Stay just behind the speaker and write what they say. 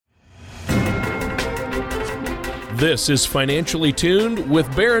This is Financially Tuned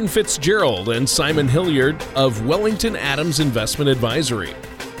with Baron Fitzgerald and Simon Hilliard of Wellington Adams Investment Advisory.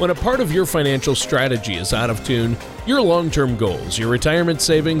 When a part of your financial strategy is out of tune, your long-term goals, your retirement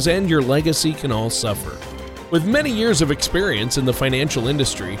savings, and your legacy can all suffer. With many years of experience in the financial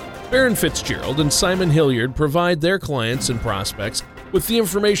industry, Baron Fitzgerald and Simon Hilliard provide their clients and prospects with the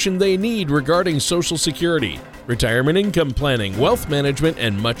information they need regarding Social Security, retirement income planning, wealth management,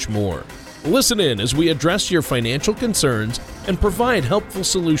 and much more. Listen in as we address your financial concerns and provide helpful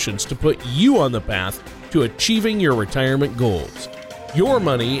solutions to put you on the path to achieving your retirement goals. Your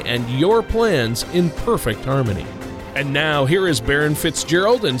money and your plans in perfect harmony. And now, here is Baron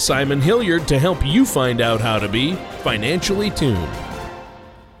Fitzgerald and Simon Hilliard to help you find out how to be financially tuned.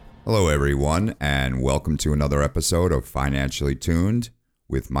 Hello, everyone, and welcome to another episode of Financially Tuned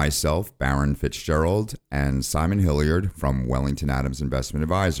with myself, Baron Fitzgerald, and Simon Hilliard from Wellington Adams Investment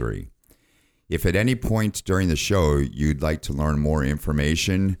Advisory. If at any point during the show you'd like to learn more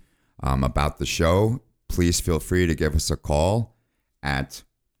information about the show, please feel free to give us a call at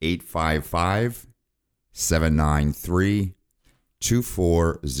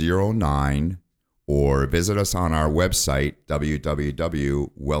 855-793-2409 or visit us on our website,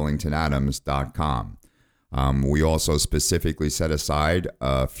 www.wellingtonadams.com. We also specifically set aside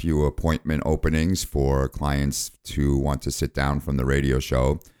a few appointment openings for clients who want to sit down from the radio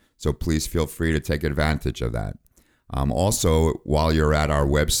show. So please feel free to take advantage of that. Also, while you're at our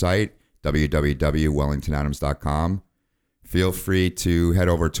website, www.wellingtonadams.com, feel free to head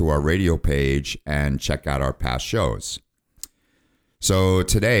over to our radio page and check out our past shows. So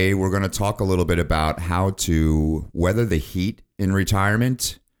today we're going to talk a little bit about how to weather the heat in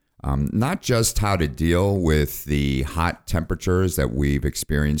retirement, not just how to deal with the hot temperatures that we've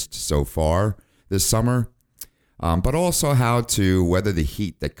experienced so far this summer, but also how to weather the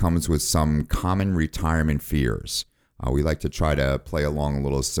heat that comes with some common retirement fears. We like to try to play along a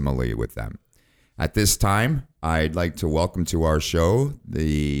little similarly with them. At this time, I'd like to welcome to our show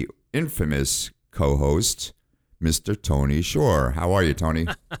the infamous co-host, Mr. Tony Shore. How are you, Tony?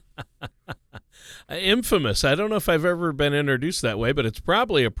 Infamous. I don't know if I've ever been introduced that way, but it's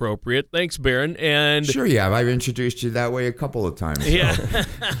probably appropriate. Thanks, Baron. And sure, yeah, I've introduced you that way a couple of times. Yeah.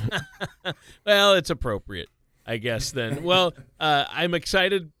 Well, it's appropriate, I guess, then. Well, I'm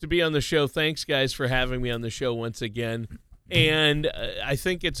excited to be on the show. Thanks, guys, for having me on the show once again. And I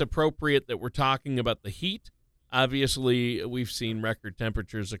think it's appropriate that we're talking about the heat. Obviously, we've seen record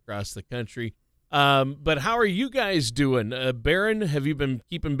temperatures across the country. But how are you guys doing? Baron, have you been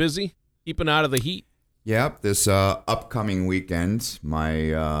keeping busy, keeping out of the heat? Yep, this upcoming weekend,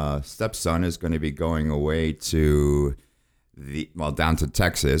 my stepson is going to be going away to down to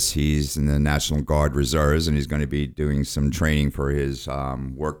Texas. He's in the National Guard Reserves, and he's going to be doing some training for his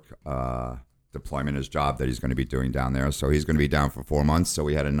work deployment, his job that he's going to be doing down there. So he's going to be down for 4 months. So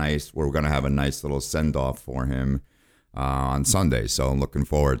we're going to have a nice little send-off for him on Sunday. So I'm looking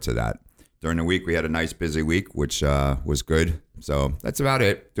forward to that. During the week, we had a nice busy week, which was good. So that's about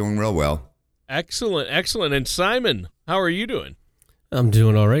it. Doing real well. Excellent, excellent. And Simon, how are you doing? I'm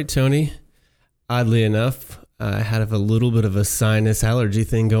doing all right, Tony. Oddly enough, I had a little bit of a sinus allergy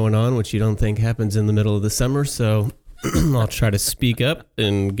thing going on, which you don't think happens in the middle of the summer. So I'll try to speak up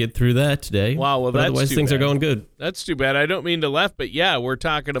and get through that today. Wow, well, but otherwise things are going good. That's too bad. I don't mean to laugh, but yeah, we're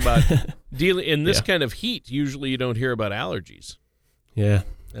talking about dealing in this kind of heat. Usually you don't hear about allergies. Yeah,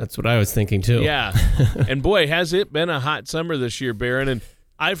 that's what I was thinking too. Yeah, and boy, has it been a hot summer this year, Baron. And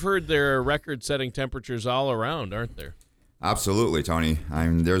I've heard there are record-setting temperatures all around, aren't there? Absolutely, Tony.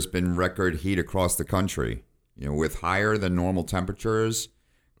 There's been record heat across the country. With higher than normal temperatures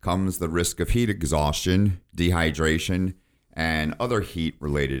comes the risk of heat exhaustion, dehydration, and other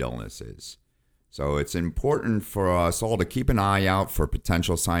heat-related illnesses. So it's important for us all to keep an eye out for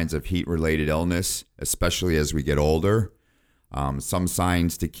potential signs of heat-related illness, especially as we get older. Some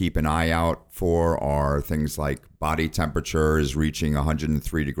signs to keep an eye out for are things like body temperatures reaching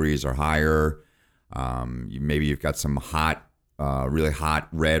 103 degrees or higher. Maybe you've got some hot, really hot,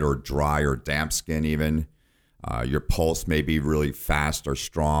 red or dry or damp skin even. Your pulse may be really fast or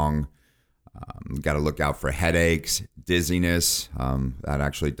strong. Got to look out for headaches, dizziness. That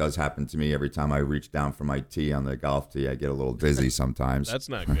actually does happen to me every time I reach down for my tee on the golf tee. I get a little dizzy sometimes. That's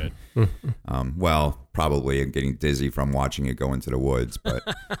not good. Well, probably I'm getting dizzy from watching it go into the woods. But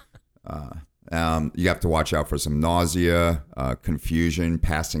you have to watch out for some nausea, confusion,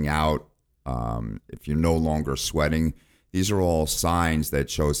 passing out. If you're no longer sweating, these are all signs that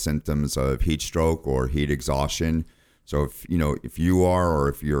show symptoms of heat stroke or heat exhaustion. So if you are, or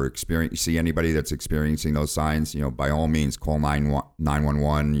if you see anybody that's experiencing those signs, by all means call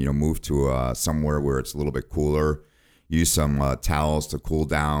 911. Move to somewhere where it's a little bit cooler. use some towels to cool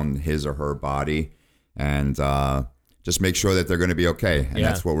down his or her body, and just make sure that they're going to be okay. And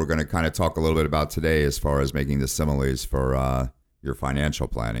that's what we're going to kind of talk a little bit about today as far as making the similes for your financial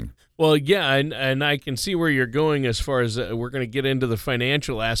planning. Well, yeah, and I can see where you're going as far as we're going to get into the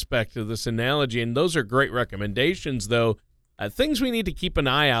financial aspect of this analogy, and those are great recommendations, though. Things we need to keep an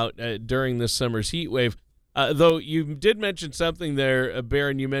eye out during this summer's heat wave. Though you did mention something there,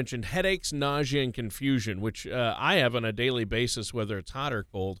 Baron, you mentioned headaches, nausea, and confusion, which I have on a daily basis, whether it's hot or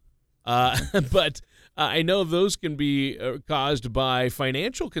cold. But I know those can be caused by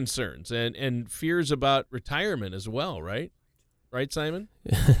financial concerns and fears about retirement as well, right? Right, Simon?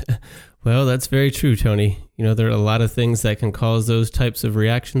 Well, that's very true, Tony. There are a lot of things that can cause those types of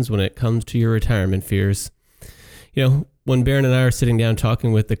reactions when it comes to your retirement fears. When Baron and I are sitting down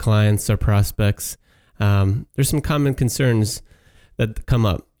talking with the clients or prospects, there's some common concerns that come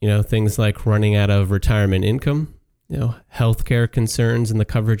up, things like running out of retirement income, healthcare concerns and the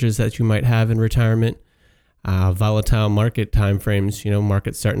coverages that you might have in retirement, volatile market timeframes,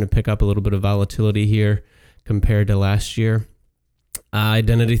 markets starting to pick up a little bit of volatility here compared to last year.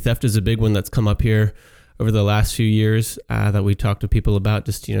 Identity theft is a big one that's come up here over the last few years that we talk to people about,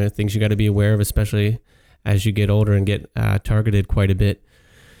 just, things you got to be aware of, especially as you get older and get targeted quite a bit.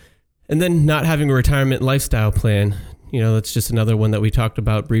 And then not having a retirement lifestyle plan, that's just another one that we talked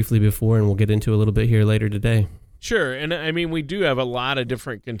about briefly before, and we'll get into a little bit here later today. Sure. And I mean, we do have a lot of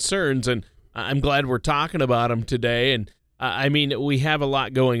different concerns, and I'm glad we're talking about them today. And I mean, we have a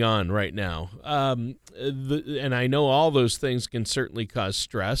lot going on right now. And I know all those things can certainly cause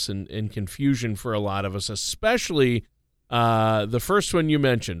stress and confusion for a lot of us, especially the first one you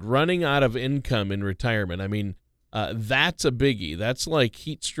mentioned, running out of income in retirement. I mean, that's a biggie. That's like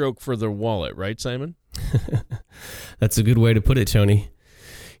heat stroke for the wallet, right, Simon? That's a good way to put it, Tony.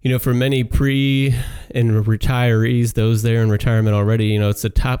 For many pre and retirees, those there in retirement already, it's a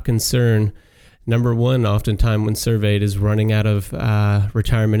top concern. Number one, oftentimes when surveyed, is running out of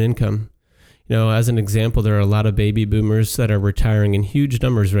retirement income. As an example, there are a lot of baby boomers that are retiring in huge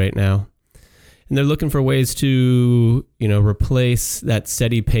numbers right now. And they're looking for ways to, replace that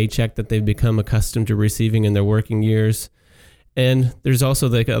steady paycheck that they've become accustomed to receiving in their working years. And there's also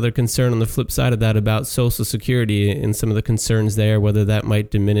the other concern on the flip side of that about Social Security and some of the concerns there, whether that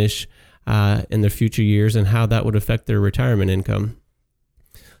might diminish in their future years and how that would affect their retirement income.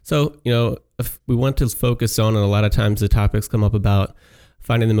 So, if we want to focus on, and a lot of times the topics come up about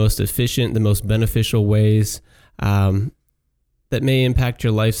finding the most efficient, the most beneficial ways that may impact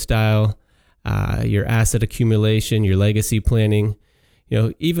your lifestyle, your asset accumulation, your legacy planning.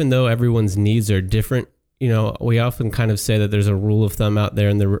 Even though everyone's needs are different, we often kind of say that there's a rule of thumb out there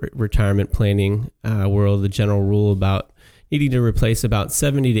in the retirement planning world, the general rule about needing to replace about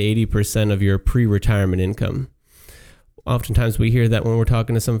 70 to 80% of your pre-retirement income. Oftentimes we hear that when we're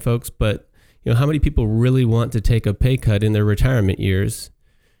talking to some folks, but how many people really want to take a pay cut in their retirement years?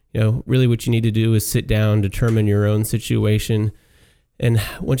 Really what you need to do is sit down, determine your own situation. And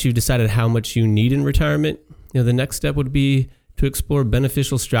once you've decided how much you need in retirement, the next step would be to explore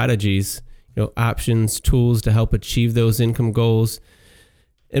beneficial strategies, options, tools to help achieve those income goals.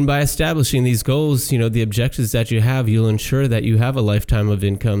 And by establishing these goals, the objectives that you have, you'll ensure that you have a lifetime of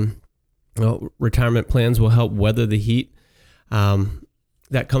income. Retirement plans will help weather the heat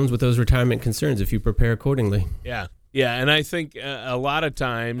that comes with those retirement concerns if you prepare accordingly. Yeah. And I think a lot of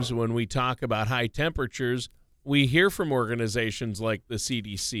times when we talk about high temperatures, we hear from organizations like the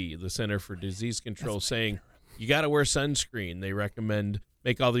CDC, the Center for Disease Control, saying you got to wear sunscreen. They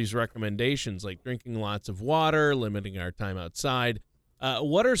make all these recommendations like drinking lots of water, limiting our time outside.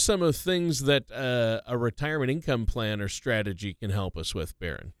 What are some of the things that a retirement income plan or strategy can help us with,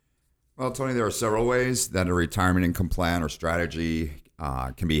 Baron? Well, Tony, there are several ways that a retirement income plan or strategy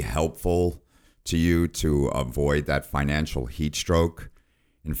can be helpful to you to avoid that financial heat stroke.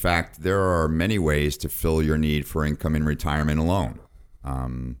 In fact, there are many ways to fill your need for income in retirement alone.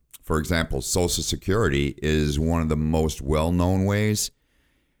 For example, Social Security is one of the most well-known ways.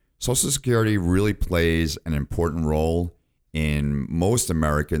 Social Security really plays an important role in most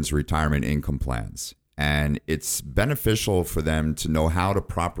Americans' retirement income plans. And it's beneficial for them to know how to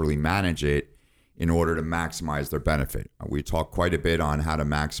properly manage it in order to maximize their benefit. We talk quite a bit on how to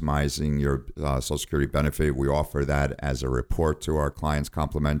maximizing your Social Security benefit. We offer that as a report to our clients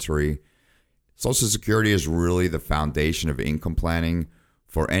complimentary. Social Security is really the foundation of income planning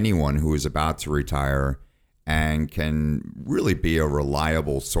for anyone who is about to retire and can really be a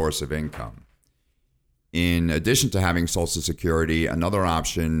reliable source of income. In addition to having Social Security, another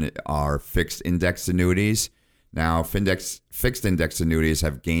option are fixed index annuities. Now, fixed index annuities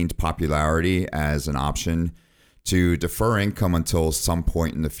have gained popularity as an option to defer income until some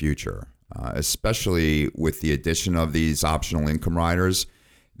point in the future, especially with the addition of these optional income riders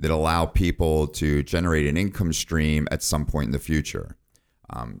that allow people to generate an income stream at some point in the future.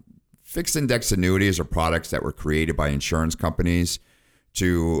 Fixed index annuities are products that were created by insurance companies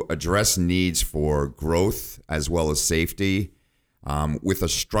to address needs for growth as well as safety, with a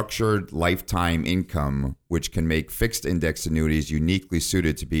structured lifetime income, which can make fixed index annuities uniquely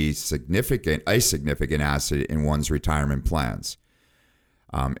suited to be a significant asset in one's retirement plans.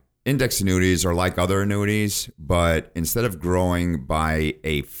 Index annuities are like other annuities, but instead of growing by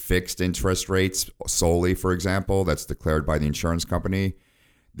a fixed interest rate solely, for example, that's declared by the insurance company,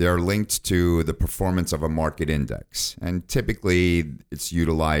 they're linked to the performance of a market index. And typically it's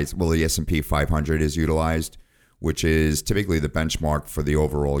utilized, the S&P 500 is utilized, which is typically the benchmark for the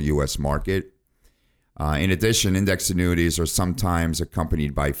overall U.S. market. In addition, index annuities are sometimes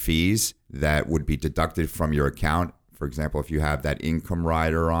accompanied by fees that would be deducted from your account. For example, if you have that income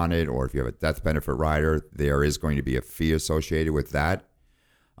rider on it, or if you have a death benefit rider, there is going to be a fee associated with that.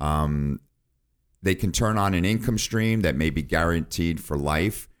 They can turn on an income stream that may be guaranteed for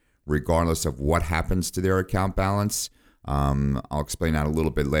life, regardless of what happens to their account balance. I'll explain that a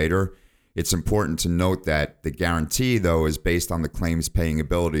little bit later. It's important to note that the guarantee, though, is based on the claims paying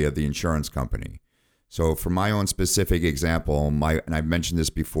ability of the insurance company. So for my own specific example, and I've mentioned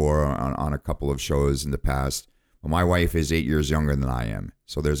this before on a couple of shows in the past, my wife is 8 years younger than I am.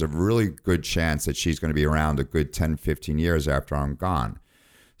 So there's a really good chance that she's going to be around a good 10, 15 years after I'm gone.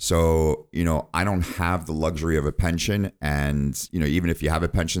 So, I don't have the luxury of a pension. And, even if you have a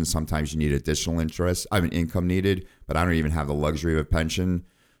pension, sometimes you need additional income needed, but I don't even have the luxury of a pension.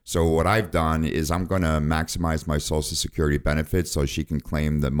 So what I've done is I'm going to maximize my Social Security benefits so she can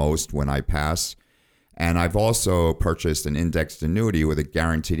claim the most when I pass. And I've also purchased an indexed annuity with a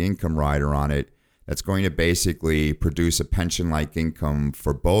guaranteed income rider on it that's going to basically produce a pension-like income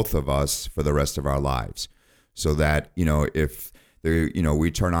for both of us for the rest of our lives. So that, if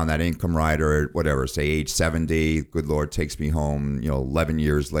we turn on that income rider at whatever, say age 70, good Lord takes me home, 11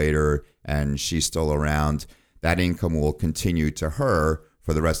 years later, and she's still around, that income will continue to her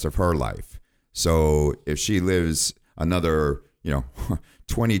for the rest of her life. So if she lives another,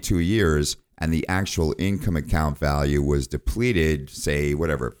 22 years and the actual income account value was depleted, say,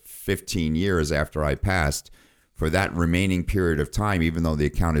 15 years after I passed, for that remaining period of time, even though the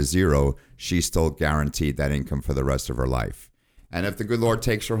account is zero, she's still guaranteed that income for the rest of her life. And if the good Lord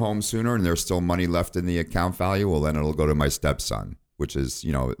takes her home sooner and there's still money left in the account value, well, then it'll go to my stepson, which is,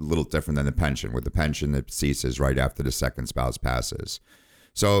 a little different than the pension. With the pension, it ceases right after the second spouse passes.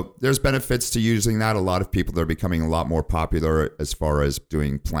 So there's benefits to using that. A lot of people are becoming a lot more popular as far as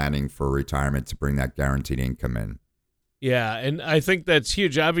doing planning for retirement to bring that guaranteed income in. Yeah, and I think that's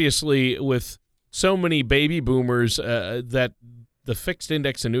huge. Obviously, with so many baby boomers, that the fixed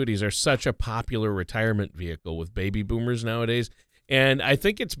index annuities are such a popular retirement vehicle with baby boomers nowadays. And I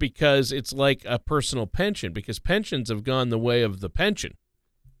think it's because it's like a personal pension, because pensions have gone the way of the pension,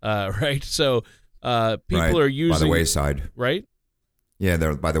 right? So people are using... by the wayside. Right? Yeah,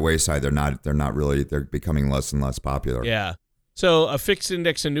 they're by the wayside. They're not really, they're becoming less and less popular. Yeah. So a fixed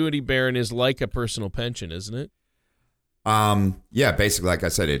index annuity, Baron, is like a personal pension, isn't it? Yeah, basically, like I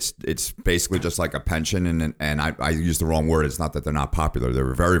said, it's basically just like a pension, and I use the wrong word. It's not that they're not popular;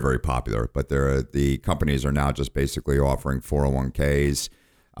 they're very, very popular. But the companies are now just basically offering 401ks.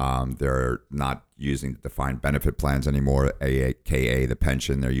 They're not using defined benefit plans anymore, aka the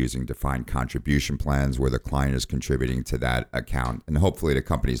pension. They're using defined contribution plans where the client is contributing to that account, and hopefully the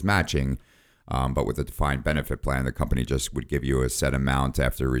company's matching. But with a defined benefit plan, the company just would give you a set amount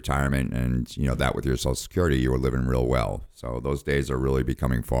after retirement, and that with your Social Security, you were living real well. So those days are really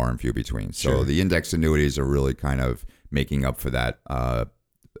becoming far and few between. So Sure. The index annuities are really kind of making up for that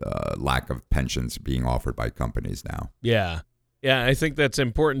lack of pensions being offered by companies now. Yeah. Yeah, I think that's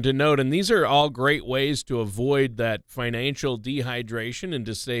important to note. And these are all great ways to avoid that financial dehydration and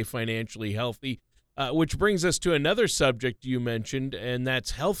to stay financially healthy, which brings us to another subject you mentioned, and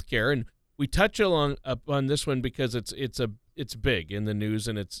that's healthcare. And we touch upon this one because it's big in the news,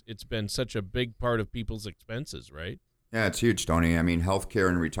 and it's been such a big part of people's expenses, right? Yeah, it's huge, Tony. I mean, healthcare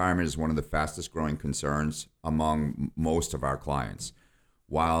and retirement is one of the fastest growing concerns among most of our clients.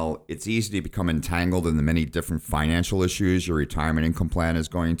 While it's easy to become entangled in the many different financial issues your retirement income plan is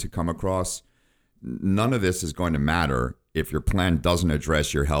going to come across, none of this is going to matter if your plan doesn't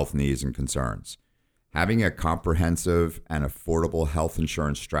address your health needs and concerns. Having a comprehensive and affordable health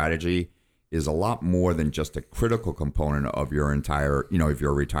insurance strategy is a lot more than just a critical component of your entire, of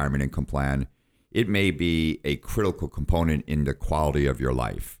your retirement income plan. It may be a critical component in the quality of your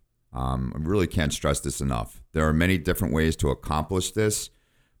life. I really can't stress this enough. There are many different ways to accomplish this,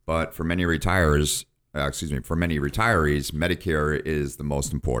 but for many retirees, Medicare is the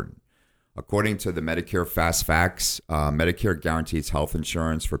most important. According to the Medicare Fast Facts, Medicare guarantees health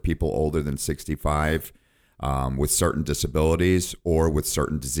insurance for people older than 65 with certain disabilities or with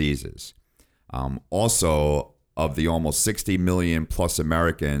certain diseases. Also, of the almost 60 million plus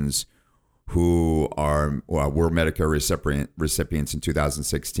Americans who were Medicare recipients in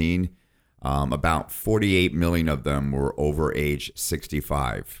 2016, about 48 million of them were over age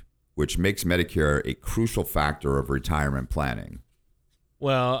 65, which makes Medicare a crucial factor of retirement planning.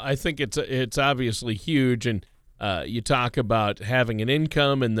 Well, I think it's obviously huge, and you talk about having an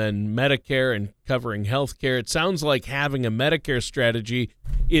income and then Medicare and covering health care. It sounds like having a Medicare strategy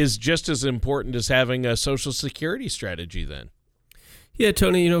is just as important as having a Social Security strategy then. Yeah,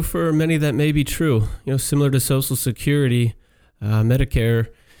 Tony, for many that may be true. Similar to Social Security, Medicare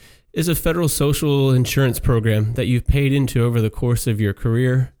is a federal social insurance program that you've paid into over the course of your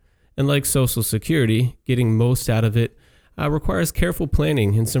career. And like Social Security, getting most out of it requires careful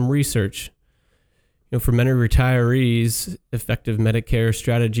planning and some research. For many retirees, effective Medicare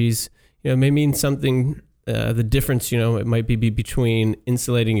strategies, may mean something. The difference, it might be between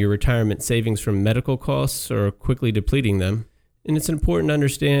insulating your retirement savings from medical costs or quickly depleting them. And it's important to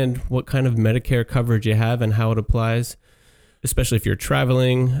understand what kind of Medicare coverage you have and how it applies, especially if you're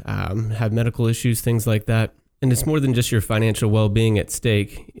traveling, have medical issues, things like that. And it's more than just your financial well-being at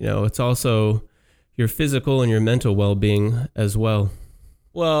stake. It's also your physical and your mental well-being as well.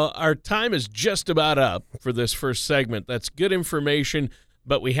 Well, our time is just about up for this first segment. That's good information,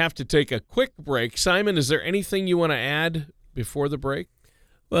 but we have to take a quick break. Simon, is there anything you want to add before the break?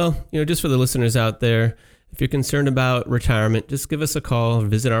 Well, just for the listeners out there, if you're concerned about retirement, just give us a call or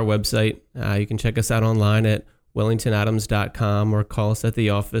visit our website. You can check us out online at wellingtonadams.com or call us at the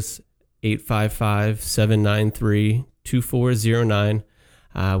office, 855-793-2409.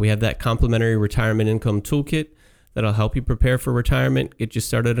 We have that complimentary retirement income toolkit that'll help you prepare for retirement, get you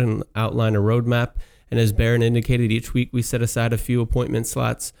started and outline a roadmap. And as Barron indicated, each week we set aside a few appointment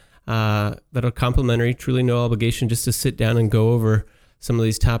slots that are complimentary, truly no obligation, just to sit down and go over some of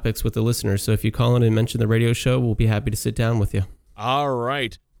these topics with the listeners. So if you call in and mention the radio show, we'll be happy to sit down with you. All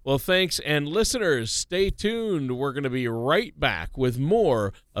right. Well, thanks. And listeners, stay tuned. We're going to be right back with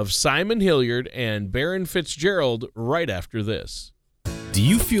more of Simon Hilliard and Barron Fitzgerald right after this. Do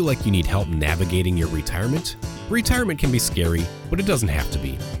you feel like you need help navigating your retirement? Retirement can be scary, but it doesn't have to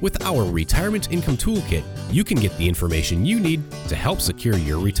be. With our Retirement Income Toolkit, you can get the information you need to help secure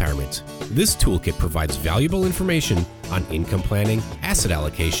your retirement. This toolkit provides valuable information on income planning, asset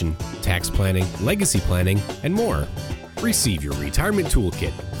allocation, tax planning, legacy planning, and more. Receive your Retirement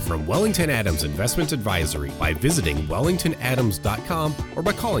Toolkit from Wellington Adams Investment Advisory by visiting wellingtonadams.com or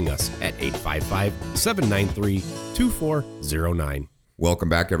by calling us at 855-793-2409. Welcome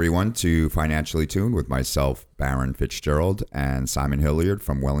back, everyone, to Financially Tuned with myself, Barron Fitzgerald, and Simon Hilliard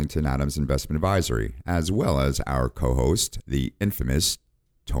from Wellington Adams Investment Advisory, as well as our co-host, the infamous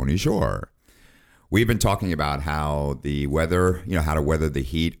Tony Shore. We've been talking about how to weather the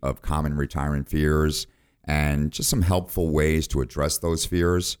heat of common retirement fears and just some helpful ways to address those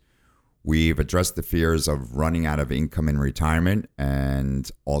fears. We've addressed the fears of running out of income in retirement and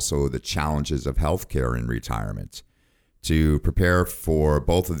also the challenges of healthcare in retirement. To prepare for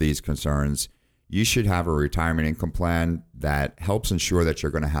both of these concerns, you should have a retirement income plan that helps ensure that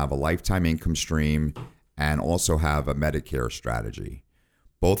you're going to have a lifetime income stream and also have a Medicare strategy.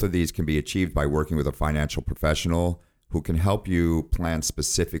 Both of these can be achieved by working with a financial professional who can help you plan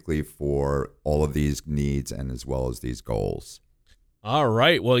specifically for all of these needs and as well as these goals. All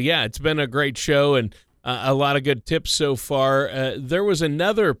right. Well, yeah, it's been a great show and a lot of good tips so far. There was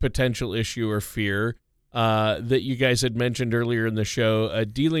another potential issue or fear that you guys had mentioned earlier in the show,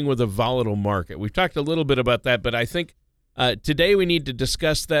 dealing with a volatile market. We've talked a little bit about that, but I think today we need to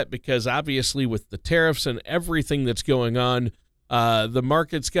discuss that because obviously with the tariffs and everything that's going on, the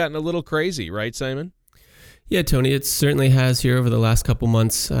market's gotten a little crazy, right, Simon? Yeah, Tony, it certainly has here over the last couple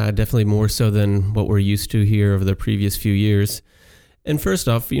months, definitely more so than what we're used to here over the previous few years. And first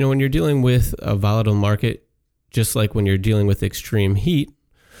off, when you're dealing with a volatile market, just like when you're dealing with extreme heat,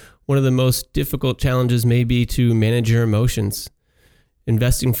 one of the most difficult challenges may be to manage your emotions.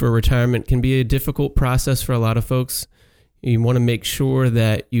 Investing for retirement can be a difficult process for a lot of folks. You want to make sure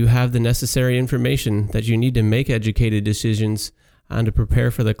that you have the necessary information that you need to make educated decisions and to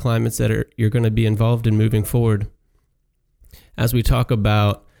prepare for the climates that you're going to be involved in moving forward. As we talk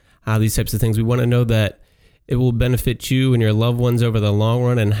about these types of things, we want to know that it will benefit you and your loved ones over the long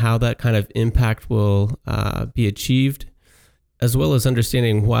run and how that kind of impact will be achieved. as well as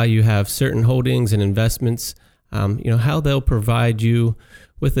understanding why you have certain holdings and investments, how they'll provide you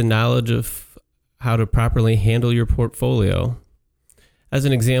with the knowledge of how to properly handle your portfolio. As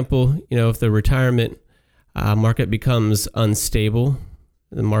an example, if the retirement market becomes unstable,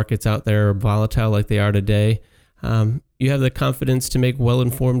 the markets out there are volatile like they are today, you have the confidence to make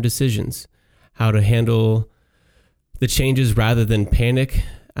well-informed decisions, how to handle the changes rather than panic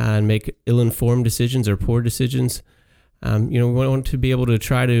and make ill-informed decisions or poor decisions. We want to be able to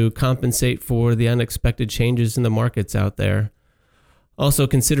try to compensate for the unexpected changes in the markets out there. Also,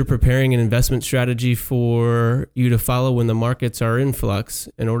 consider preparing an investment strategy for you to follow when the markets are in flux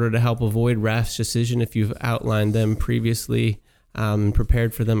in order to help avoid rash decision if you've outlined them previously and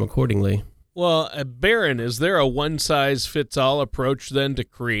prepared for them accordingly. Well, Baron, is there a one-size-fits-all approach then to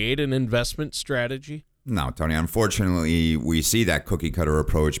create an investment strategy? No, Tony. Unfortunately, we see that cookie-cutter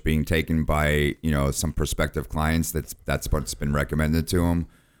approach being taken by some prospective clients. That's what's been recommended to them.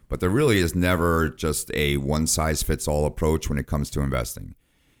 But there really is never just a one-size-fits-all approach when it comes to investing.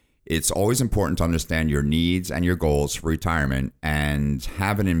 It's always important to understand your needs and your goals for retirement and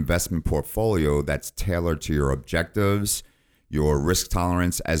have an investment portfolio that's tailored to your objectives, your risk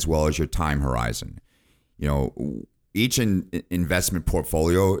tolerance, as well as your time horizon. Each investment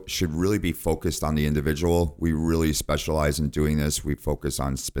portfolio should really be focused on the individual. We really specialize in doing this. We focus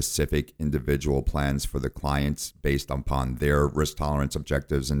on specific individual plans for the clients based upon their risk tolerance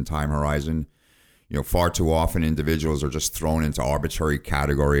objectives and time horizon. Far too often individuals are just thrown into arbitrary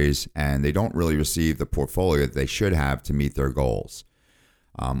categories and they don't really receive the portfolio that they should have to meet their goals.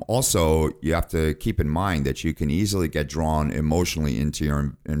 Also, you have to keep in mind that you can easily get drawn emotionally into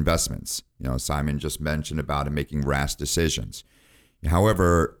your investments. Simon just mentioned about making rash decisions.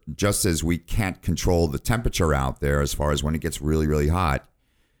 However, just as we can't control the temperature out there as far as when it gets really, really hot,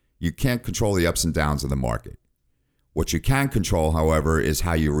 you can't control the ups and downs of the market. What you can control, however, is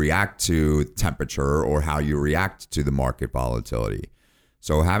how you react to temperature or how you react to the market volatility.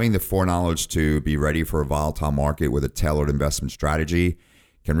 So having the foreknowledge to be ready for a volatile market with a tailored investment strategy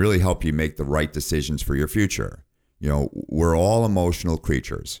can really help you make the right decisions for your future. We're all emotional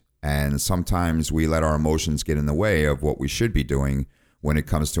creatures, and sometimes we let our emotions get in the way of what we should be doing when it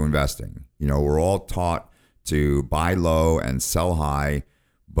comes to investing. We're all taught to buy low and sell high,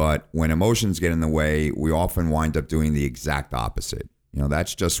 but when emotions get in the way, we often wind up doing the exact opposite.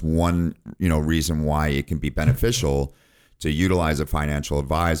 That's just one, reason why it can be beneficial to utilize a financial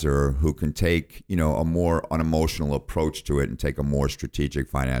advisor who can take, a more unemotional approach to it and take a more strategic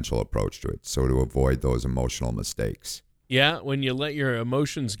financial approach to it, so to avoid those emotional mistakes. Yeah, when you let your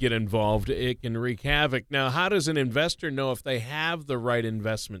emotions get involved, it can wreak havoc. Now, how does an investor know if they have the right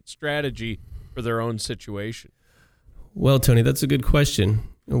investment strategy for their own situation? Well, Tony, that's a good question.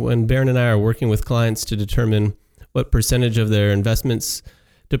 When Baron and I are working with clients to determine what percentage of their investments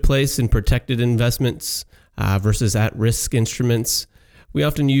to place in protected investments versus at-risk instruments, we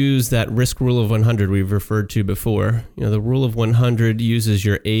often use that risk rule of 100 we've referred to before. The rule of 100 uses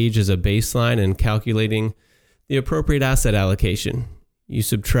your age as a baseline in calculating the appropriate asset allocation. You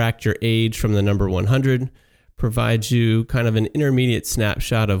subtract your age from the number 100, provides you kind of an intermediate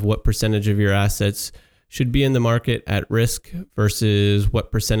snapshot of what percentage of your assets should be in the market at risk versus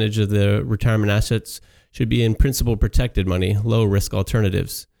what percentage of the retirement assets should be in principal protected money, low risk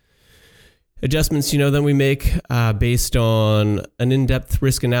alternatives. Adjustments, then we make based on an in-depth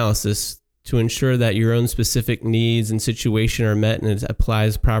risk analysis to ensure that your own specific needs and situation are met and it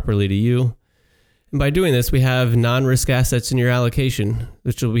applies properly to you. And by doing this, we have non-risk assets in your allocation,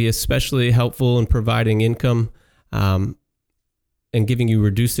 which will be especially helpful in providing income and giving you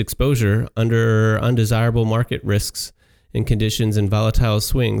reduced exposure under undesirable market risks and conditions and volatile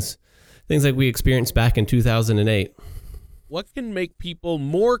swings, things like we experienced back in 2008. What can make people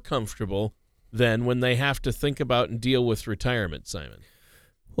more comfortable than when they have to think about and deal with retirement, Simon?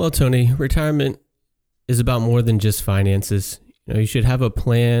 Well, Tony, retirement is about more than just finances. You should have a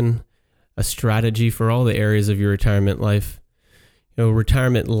plan, a strategy for all the areas of your retirement life.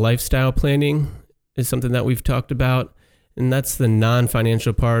 Retirement lifestyle planning is something that we've talked about, and that's the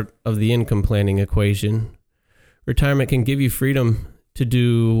non-financial part of the income planning equation. Retirement can give you freedom to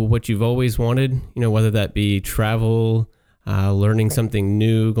do what you've always wanted, whether that be travel, learning something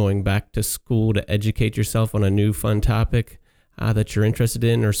new, going back to school to educate yourself on a new fun topic that you're interested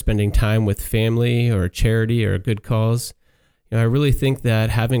in, or spending time with family or a charity or a good cause. I really think that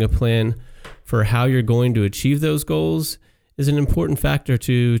having a plan for how you're going to achieve those goals is an important factor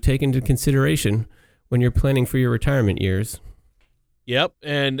to take into consideration when you're planning for your retirement years. Yep,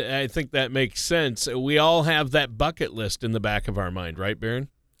 and I think that makes sense. We all have that bucket list in the back of our mind, right, Baron?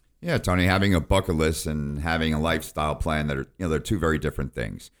 Yeah, Tony, having a bucket list and having a lifestyle plan they're two very different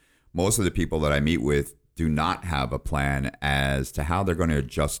things. Most of the people that I meet with do not have a plan as to how they're going to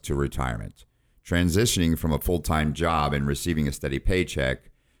adjust to retirement. Transitioning from a full-time job and receiving a steady paycheck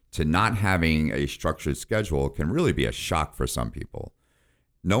to not having a structured schedule can really be a shock for some people.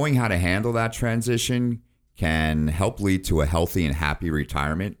 Knowing how to handle that transition can help lead to a healthy and happy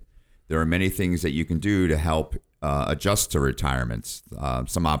retirement. There are many things that you can do to help adjust to retirements.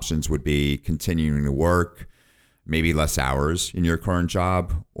 Some options would be continuing to work, maybe less hours in your current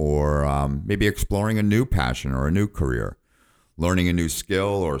job, or maybe exploring a new passion or a new career, learning a new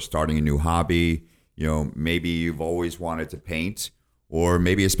skill or starting a new hobby. Maybe you've always wanted to paint, or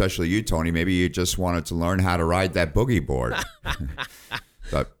maybe especially you, Tony, maybe you just wanted to learn how to ride that boogie board.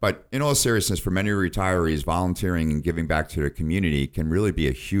 But in all seriousness, for many retirees, volunteering and giving back to their community can really be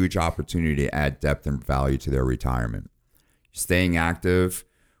a huge opportunity to add depth and value to their retirement. Staying active,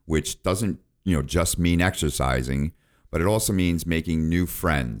 which doesn't just mean exercising, but it also means making new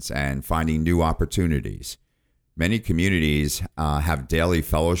friends and finding new opportunities. Many communities have daily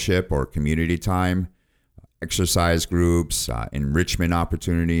fellowship or community time, exercise groups, enrichment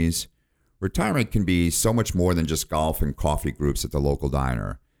opportunities. Retirement can be so much more than just golf and coffee groups at the local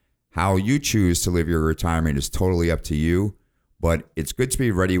diner. How you choose to live your retirement is totally up to you, but it's good to be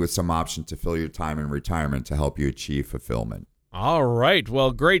ready with some options to fill your time in retirement to help you achieve fulfillment. All right.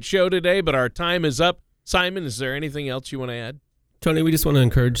 Well, great show today, but our time is up. Simon, is there anything else you want to add? Tony, we just want to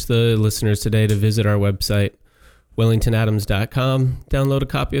encourage the listeners today to visit our website, wellingtonadams.com, download a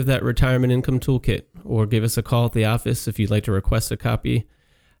copy of that Retirement Income Toolkit, or give us a call at the office if you'd like to request a copy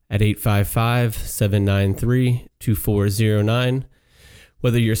at 855-793-2409.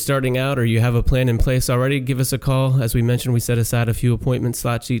 Whether you're starting out or you have a plan in place already, give us a call. As we mentioned, we set aside a few appointment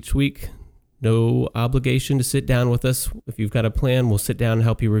slots each week. No obligation to sit down with us. If you've got a plan, we'll sit down and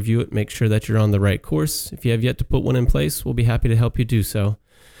help you review it, make sure that you're on the right course. If you have yet to put one in place, we'll be happy to help you do so.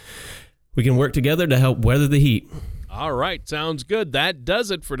 We can work together to help weather the heat. All right, sounds good. That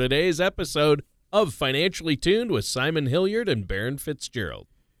does it for today's episode of Financially Tuned with Simon Hilliard and Baron Fitzgerald.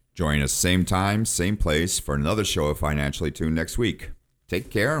 Join us same time, same place for another show of Financially Tuned next week. Take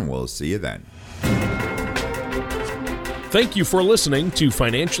care, and we'll see you then. Thank you for listening to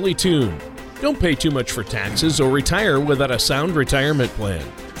Financially Tuned. Don't pay too much for taxes or retire without a sound retirement plan.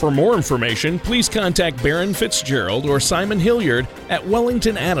 For more information, please contact Baron Fitzgerald or Simon Hilliard at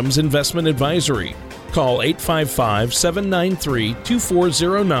Wellington Adams Investment Advisory. Call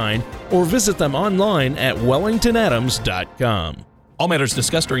 855-793-2409 or visit them online at wellingtonadams.com. All matters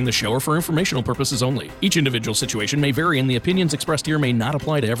discussed during the show are for informational purposes only. Each individual situation may vary, and the opinions expressed here may not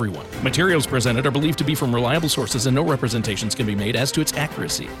apply to everyone. Materials presented are believed to be from reliable sources, and no representations can be made as to its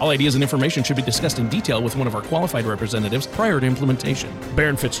accuracy. All ideas and information should be discussed in detail with one of our qualified representatives prior to implementation.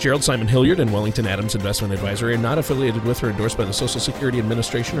 Baron Fitzgerald, Simon Hilliard, and Wellington Adams Investment Advisory are not affiliated with or endorsed by the Social Security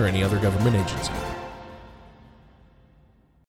Administration or any other government agency.